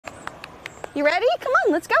You ready? Come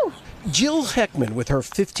on, let's go. Jill Hechtman with her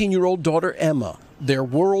 15-year-old daughter Emma. Their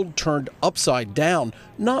world turned upside down,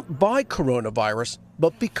 not by coronavirus,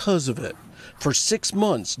 but because of it. For 6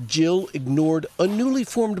 months, Jill ignored a newly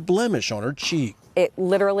formed blemish on her cheek. It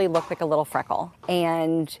literally looked like a little freckle,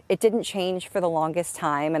 and it didn't change for the longest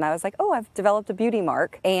time. And I was like, oh, I've developed a beauty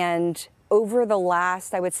mark. And over the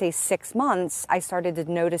last, I would say 6 months, I started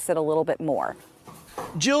to notice it a little bit more.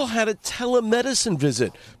 Jill had a telemedicine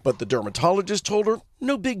visit, but the dermatologist told her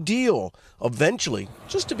no big deal. Eventually,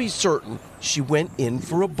 just to be certain, she went in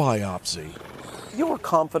for a biopsy. You were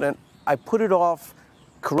confident. I put it off.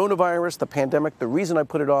 Coronavirus, the pandemic, the reason I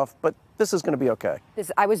put it off, but this is going to be okay.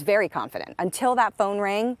 I was very confident until that phone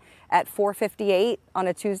rang at 4:58 on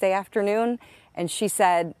a Tuesday afternoon, and she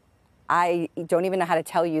said, I don't even know how to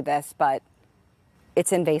tell you this, but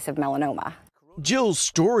it's invasive melanoma. Jill's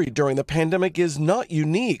story during the pandemic is not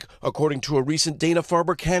unique. According to a recent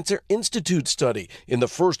Dana-Farber Cancer Institute study, in the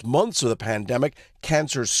first months of the pandemic,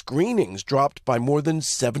 cancer screenings dropped by more than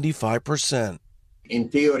 75%. In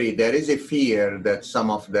theory, there is a fear that some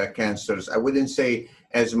of the cancers, I wouldn't say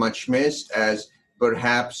as much missed as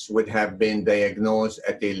perhaps would have been diagnosed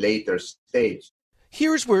at a later stage.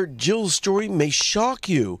 Here's where Jill's story may shock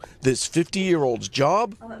you. This 50-year-old's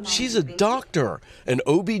job? She's a doctor, an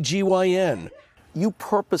OB/GYN. You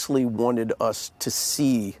purposely wanted us to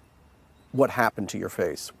see what happened to your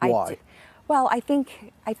face. Why? Well, I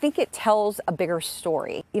think it tells a bigger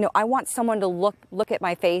story. You know, I want someone to look at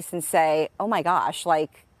my face and say, oh my gosh,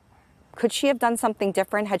 like, could she have done something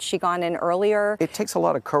different? Had she gone in earlier? It takes a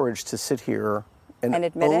lot of courage to sit here and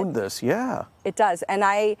admit own this. Yeah. It does. And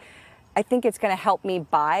I think it's going to help me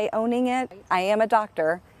by owning it. I am a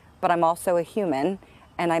doctor, but I'm also a human,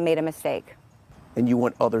 and I made a mistake. And you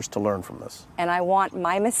want others to learn from this. And I want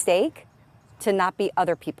my mistake to not be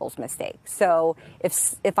other people's mistake. So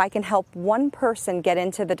if I can help one person get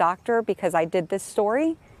into the doctor because I did this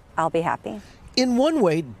story, I'll be happy. In one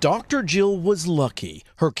way, Dr. Jill was lucky.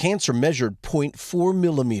 Her cancer measured 0.4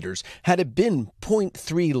 millimeters. Had it been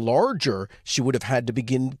 0.3 larger, she would have had to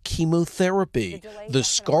begin chemotherapy. The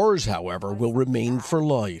scars, however, will remain for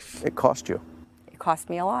life. It cost you. It cost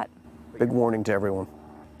me a lot. Big warning to everyone.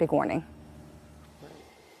 Big warning.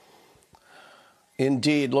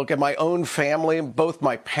 Indeed. Look at my own family. Both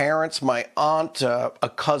my parents, my aunt,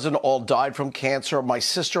 a cousin all died from cancer. My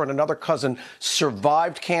sister and another cousin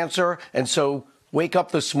survived cancer. And so wake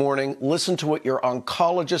up this morning, listen to what your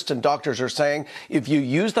oncologist and doctors are saying. If you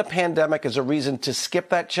use the pandemic as a reason to skip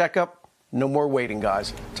that checkup, no more waiting,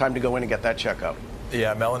 guys. Time to go in and get that checkup.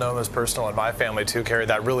 Yeah, melanoma is personal in my family too, Kerry.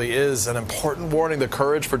 That really is an important warning. The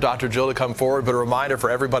courage for Dr. Jill to come forward, but a reminder for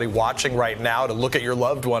everybody watching right now to look at your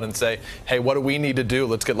loved one and say, hey, what do we need to do?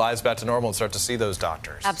 Let's get lives back to normal and start to see those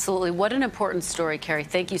doctors. Absolutely. What an important story, Kerry.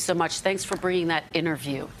 Thank you so much. Thanks for bringing that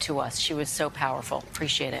interview to us. She was so powerful.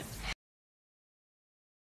 Appreciate it.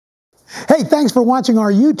 Hey, thanks for watching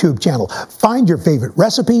our YouTube channel. Find your favorite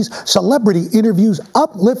recipes, celebrity interviews,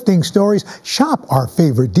 uplifting stories, shop our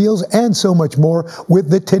favorite deals, and so much more with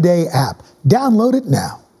the Today app. Download it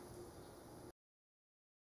now.